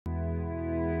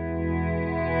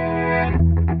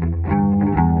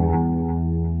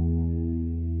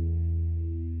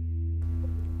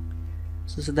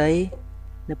សួស្តី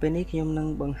នៅពេលនេះខ្ញុំនឹង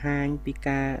បង្ហាញពី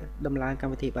ការដំឡើងកម្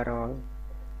មវិធីបារ៉ល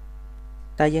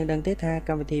តែយើងដឹងទេថាក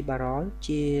ម្មវិធីបារ៉ល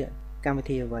ជាកម្មវិ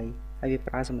ធីអ្វីហើយវា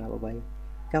ប្រើសម្រាប់អ្វី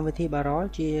កម្មវិធីបារ៉ល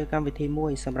ជាកម្មវិធីមួ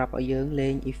យសម្រាប់ឲ្យយើងលេ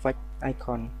ង effect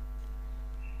icon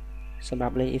សម្រា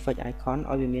ប់លេង effect icon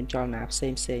ឲ្យវាមានចលនាផ្សេ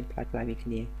ងៗប្លែកៗពីគ្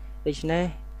នាដូច្នេះ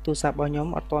ទូរស័ព្ទរបស់ខ្ញុំ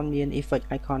អត់ទាន់មាន effect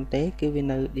icon ទេគឺវា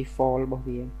នៅ default របស់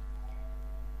វា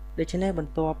ដូច្នេះប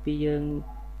ន្ទាប់ពីយើង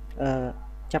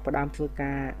ចាប់ផ្ដើមធ្វើ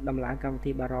ការដំឡើងកម្មវិ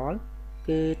ធីបារ៉ល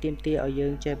គឺទាមទារឲ្យយើ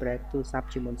ង jailbreak ទូរស័ព្ទ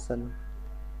ជាមុនសិន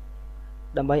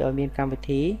ដើម្បីឲ្យមានកម្មវិ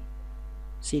ធី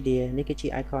CD នេះគឺជា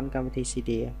icon កម្មវិធី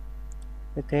CD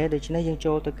អូខេដូច្នេះយើង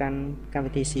ចូលទៅកាន់កម្ម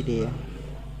វិធី CD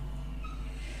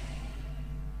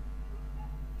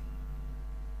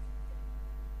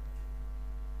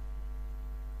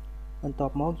បន្ទា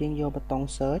ប់មកយើងយកប៊ូតុង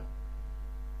search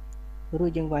រួ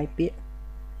ចយើងវាយពាក្យ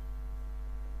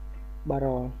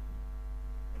barrel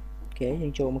អូខេយើ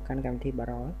ងចូលមកកាន់កម្មវិធី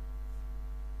barrel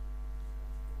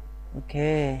អូ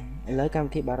ខេឥឡូវកម្ម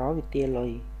វិធី barrel វាទារលុ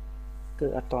យគឺ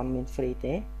អត់ទាន់មាន free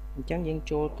ទេអញ្ចឹងយើង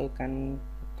ចូលទៅកាន់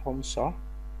home source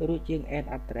រួចយើង add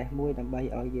address មួយដើម្បី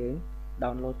ឲ្យយើង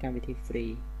download កម្មវិធី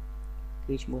free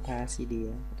គឺឈ្មោះថា CD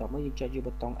បន្ទាប់មកយើងចុចយក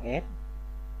ប៊ូតុង add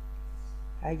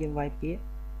ហើយយើងវាយពាក្យ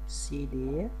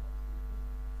cd.vn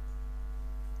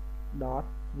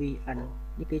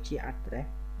នេះគឺជា address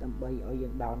ដើម្បីឲ្យយើ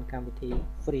ង down កម្មវិធី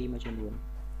free មួយចំនួន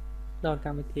down ក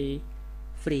ម្មវិធី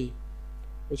free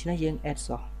ដូច្នេះយើង add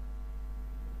សោះ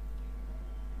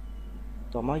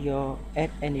តមកយក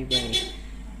add anyway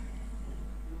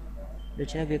ដូ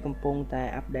ច្នេះវាកំពុងតែ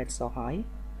update សោះហើយ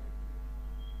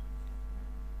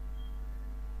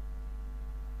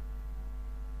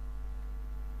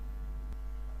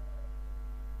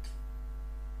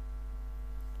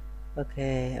អូខេ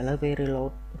ឥឡូវវា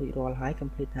reload រួចរាល់ហើយ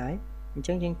complete ហើយអញ្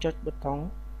ចឹងយើងចុចប៊ូតុង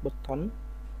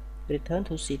return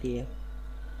to CD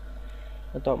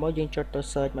បន្ទាប់មកយើងចុចទៅ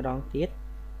search ម្ដងទៀត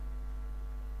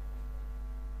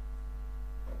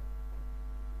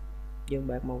យើង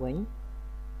បែកមកវិញ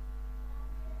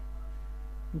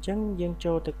អញ្ចឹងយើង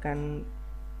ចូលទៅកាន់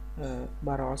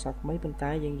barrel សថ្មីប៉ុន្តែ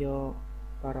យើងយក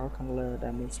barrel ខាងលើដែ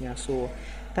លមានសញ្ញាសួរ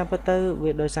តាមពិតទៅ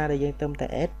វាដោយសារតែយើងទៅតែ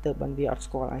add ទៅបានវាអត់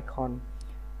ស្គាល់ icon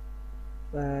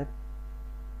បាទ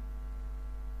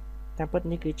តាមពិត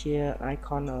នេះគឺជា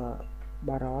icon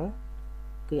barrel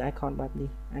គឺ icon បែបនេះ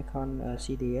icon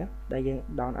CD ដែលយើង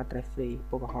down address free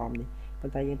ពណ៌ក្រហមនេះប៉ុ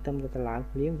ន្តែយើងទៅទៅឡើង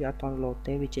ភ្លាមវាអត់ទាន់ load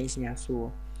ទេវាចេញសញ្ញាសួរ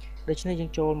ដូច្នេះយើ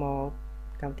ងចូលមក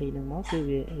កម្មវិធីនឹងមកគឺ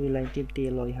វាឡើងទាមទារ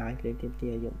លុយហើយលេងទាមទា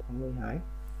រយកផងលុយហើយ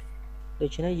ដូ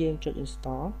ច្នេះយើងចុច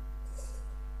install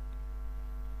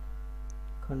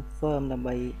confirm ដើម្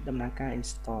បីដំណើរការ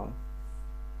install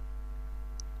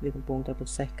វាកំពុងតែ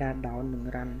process ការ down និង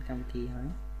run កម្មវិធីហើ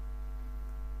យ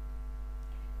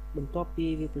បន្ទាប់ពី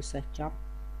វា process ចប់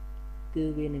គឺ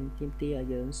វានឹងទាមទារឲ្យ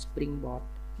យើង springboard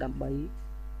ដើម្បី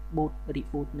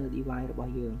reboot នៅ device រប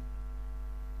ស់យើង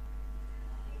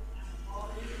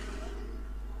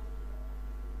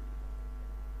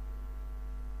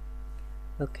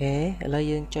អូខេឥឡូវ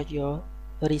យើងចុចយក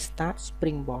restart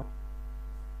springboard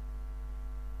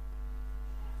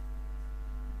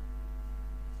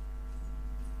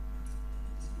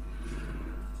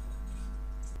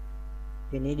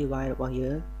ពេលនេះ device របស់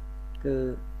យើងគឺ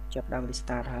ចាប់ផ្ដើម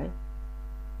restart ហើយ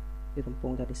វាកំពុ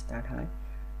ងតែ restart ហើយ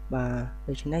បាទ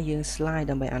ដូច្នេះយើង slide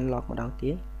ដើម្បី unlock ម្ដង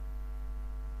ទៀត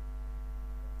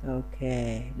អូខេ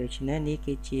ដូច្នេះនេះ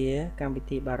គឺជាកម្មវិ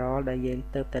ធី barrel ដែលយើង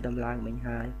ទៅតែដំឡើងមិញ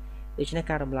ហើយដូច្នេះ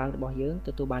ការដំឡើងរបស់យើងទ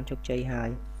ទួលបានជោគជ័យហើយ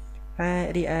ហើយ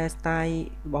រីឯ style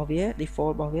របស់វា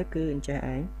default របស់វាគឺអញ្ចេះ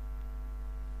ឯង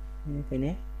ឃើញ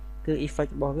ទេគឺ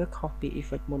effect របស់វាខុសពី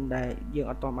effect មុនដែលយើង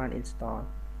អត់ទាន់បាន install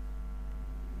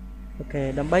អូខេ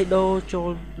ដើម្បី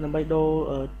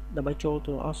ចូល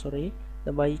ទៅsorry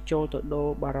ដើម្បីចូលទៅដូរ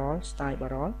barrel style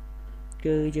barrel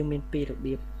គឺយើងមានពីររ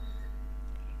បៀប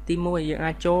ទី1យើង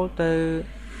អាចចូលទៅ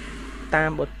តាម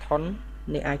ប៊ូតុន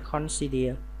នៃ icon CD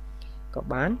ក៏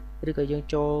បានឬក៏យើង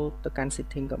ចូលទៅកាន់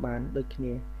setting ក៏បានដូចគ្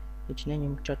នាដូច្នេះខ្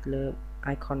ញុំចុចលើ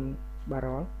icon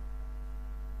barrel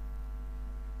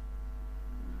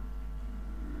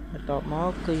បន្ទាប់ម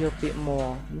កគឺយកពាក្យ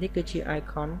more នេះគឺជា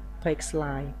icon page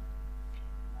slide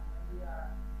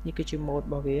នេះគឺជា mode រ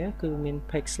បស់វាគឺមាន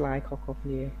page slide ខុសៗគ្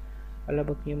នាឥឡូវ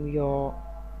បើខ្ញុំយក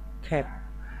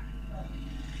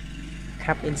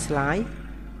cap in slide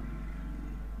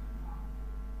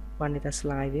បានន័យថា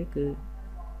slide វាគឺ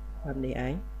បែបនេះឯ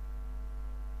ង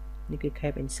នេះគឺ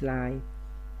cap in slide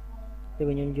ពេល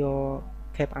ខ្ញុំយក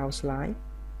cap out slide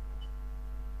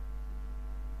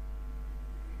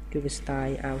គឺវា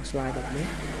style out slide បែបនេះ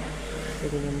ពេល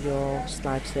ខ្ញុំយក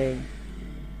slide ផ្សេង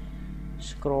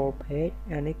scroll page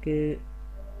អានេះគឺ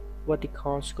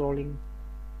vertical scrolling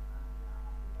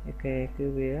អូខេគឺ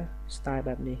វា style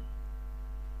បែបនេះ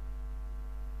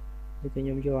ដូចខ្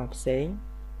ញុំយកអាផ្សេង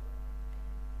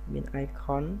មាន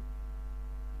icon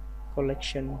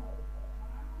collection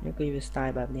នេះគឺវា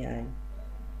style បែបនេះឯង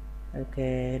អូខេ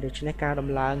ដូច្នេះការដំ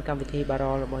ឡើងកម្មវិធីបារ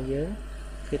លរបស់យើង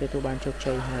គឺទទួលបានជោគ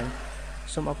ជ័យហើយ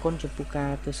សូមអរគុណចំពោះកា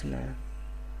រទស្សនា